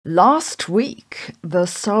Last week, the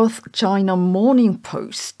South China Morning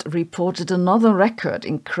Post reported another record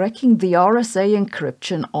in cracking the RSA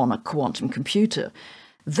encryption on a quantum computer.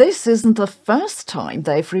 This isn't the first time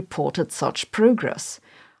they've reported such progress.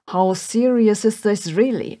 How serious is this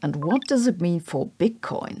really, and what does it mean for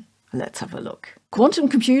Bitcoin? Let's have a look. Quantum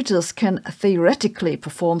computers can theoretically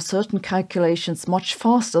perform certain calculations much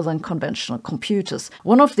faster than conventional computers.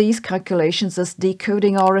 One of these calculations is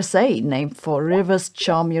decoding RSA, named for Rivers,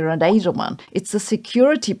 Chalmers and Edelman. It's a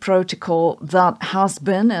security protocol that has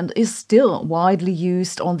been and is still widely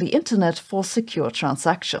used on the internet for secure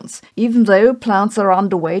transactions. Even though plans are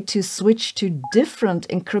underway to switch to different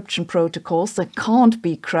encryption protocols that can't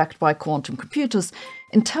be cracked by quantum computers,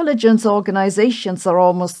 intelligence organizations are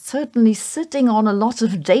almost certainly sitting on a lot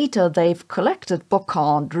of data they've collected but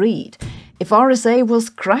can't read. If RSA was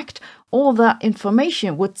cracked, all that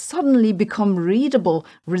information would suddenly become readable,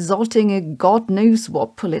 resulting in God knows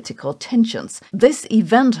what political tensions. This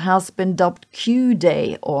event has been dubbed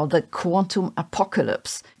Q-Day, or the Quantum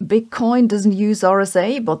Apocalypse. Bitcoin doesn't use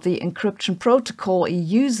RSA, but the encryption protocol it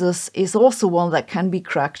uses is also one that can be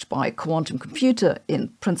cracked by a quantum computer in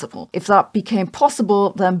principle. If that became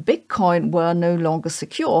possible, then Bitcoin were no longer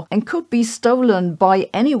secure and could be stolen by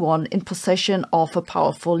anyone in possession of a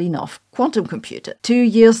powerful enough quantum computer. 2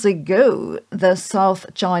 years ago, the South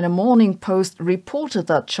China Morning Post reported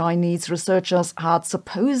that Chinese researchers had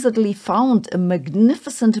supposedly found a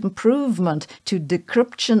magnificent improvement to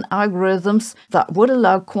decryption algorithms that would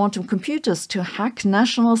allow quantum computers to hack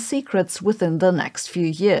national secrets within the next few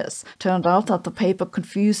years. Turned out that the paper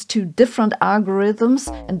confused two different algorithms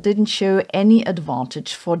and didn't show any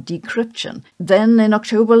advantage for decryption. Then in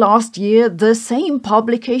October last year, the same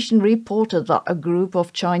publication reported that a group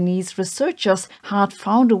of Chinese researchers had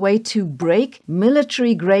found a way to break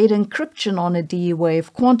military-grade encryption on a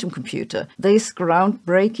D-Wave quantum computer. This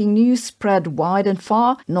groundbreaking news spread wide and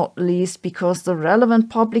far, not least because the relevant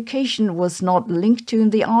publication was not linked to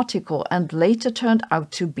in the article and later turned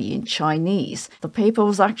out to be in Chinese. The paper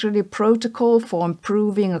was actually a protocol for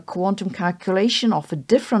improving a quantum calculation of a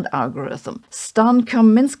different algorithm. Stan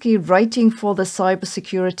Kaminsky, writing for the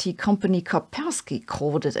cybersecurity company Kaspersky,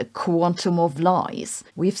 called it a quantum of lies.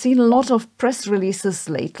 We've seen a lot of press releases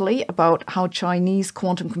lately about how Chinese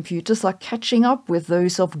quantum computers are catching up with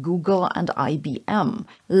those of Google and IBM.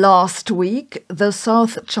 Last week, the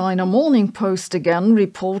South China Morning Post again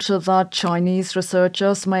reported that Chinese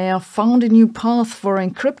researchers may have found a new path for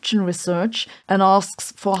encryption research and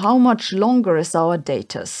asks for how much longer is our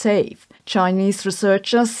data safe. Chinese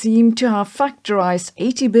researchers seem to have factorized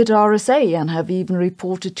 80-bit RSA and have even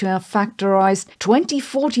reported to have factorized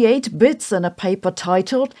 2048 bits in a paper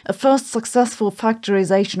titled "A First Successful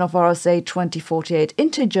Factorization of RSA-2028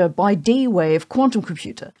 Integer by D-Wave Quantum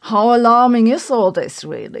Computer." How alarming is all this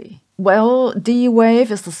really? Well,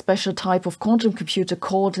 D-Wave is a special type of quantum computer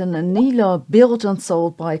called an annealer built and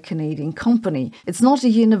sold by a Canadian company. It's not a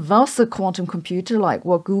universal quantum computer like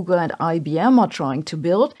what Google and IBM are trying to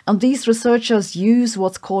build, and these researchers use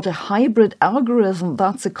what's called a hybrid algorithm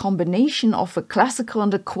that's a combination of a classical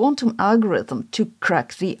and a quantum algorithm to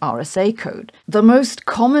crack the RSA code. The most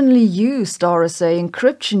commonly used RSA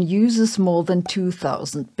encryption uses more than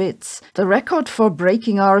 2,000 bits. The record for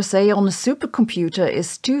breaking RSA on a supercomputer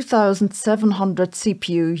is 2,700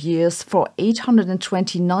 CPU years for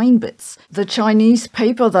 829 bits. The Chinese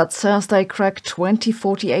paper that says they cracked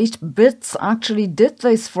 2048 bits actually did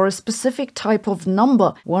this for a specific type of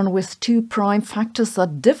number, one with two prime factors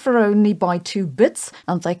that differ only by 2 bits,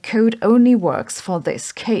 and their code only works for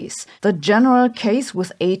this case. The general case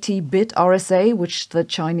with 80-bit RSA, which the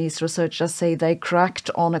Chinese researchers say they cracked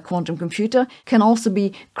on a quantum computer, can also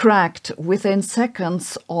be cracked within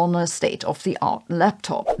seconds on a state-of-the-art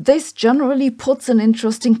laptop. This generally puts an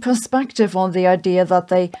interesting perspective on the idea that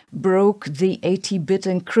they broke the 80-bit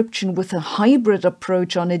encryption with a hybrid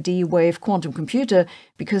approach on a D-Wave quantum computer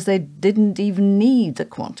because they didn't even need the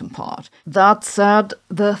quantum part. That said,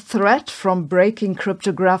 the threat from breaking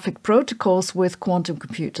cryptographic protocols with quantum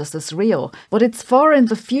computers is real, but it's far in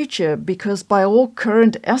the future because by all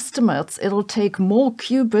current estimates it'll take more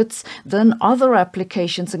qubits than other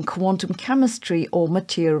applications in quantum chemistry or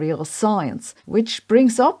material science, which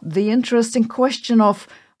brings up the interesting question of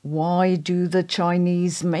why do the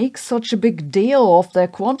Chinese make such a big deal of their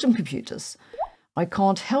quantum computers? I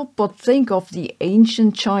can't help but think of the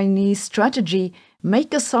ancient Chinese strategy,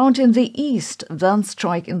 make a sound in the east, then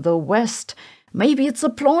strike in the west, Maybe it's a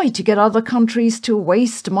ploy to get other countries to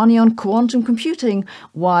waste money on quantum computing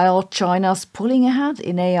while China's pulling ahead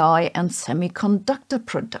in AI and semiconductor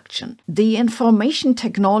production. The Information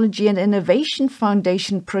Technology and Innovation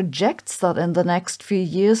Foundation projects that in the next few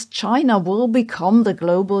years, China will become the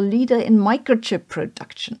global leader in microchip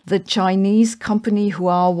production. The Chinese company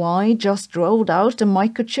Huawei just rolled out a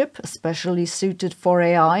microchip especially suited for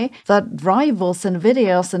AI that rivals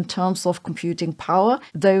Nvidia's in terms of computing power,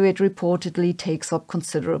 though it reportedly takes up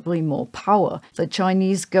considerably more power. The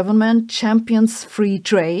Chinese government champions free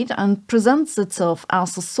trade and presents itself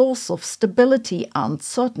as a source of stability and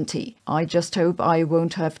certainty. I just hope I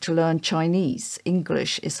won't have to learn Chinese.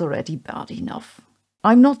 English is already bad enough.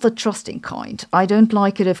 I'm not the trusting kind. I don't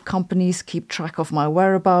like it if companies keep track of my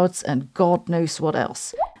whereabouts and God knows what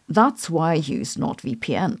else. That's why I use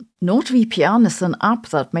NordVPN. NordVPN is an app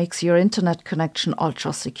that makes your internet connection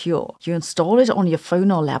ultra secure. You install it on your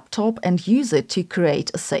phone or laptop and use it to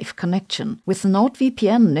create a safe connection. With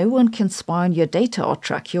NordVPN, no one can spy on your data or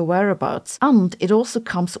track your whereabouts, and it also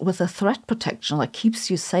comes with a threat protection that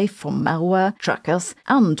keeps you safe from malware, trackers,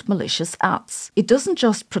 and malicious ads. It doesn't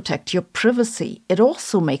just protect your privacy, it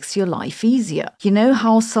also makes your life easier. You know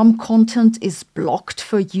how some content is blocked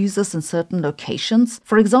for users in certain locations?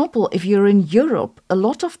 For example, if you're in Europe, a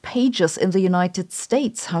lot of pages in the United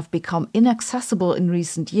States have become inaccessible in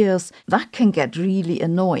recent years. That can get really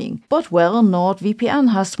annoying. But well, NordVPN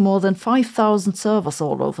has more than 5,000 servers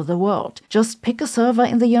all over the world. Just pick a server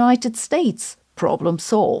in the United States. Problem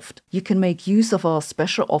solved. You can make use of our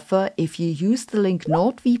special offer if you use the link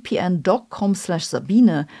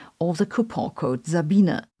nordvpn.com/Sabine or the coupon code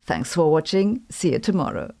Sabine. Thanks for watching. See you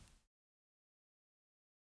tomorrow.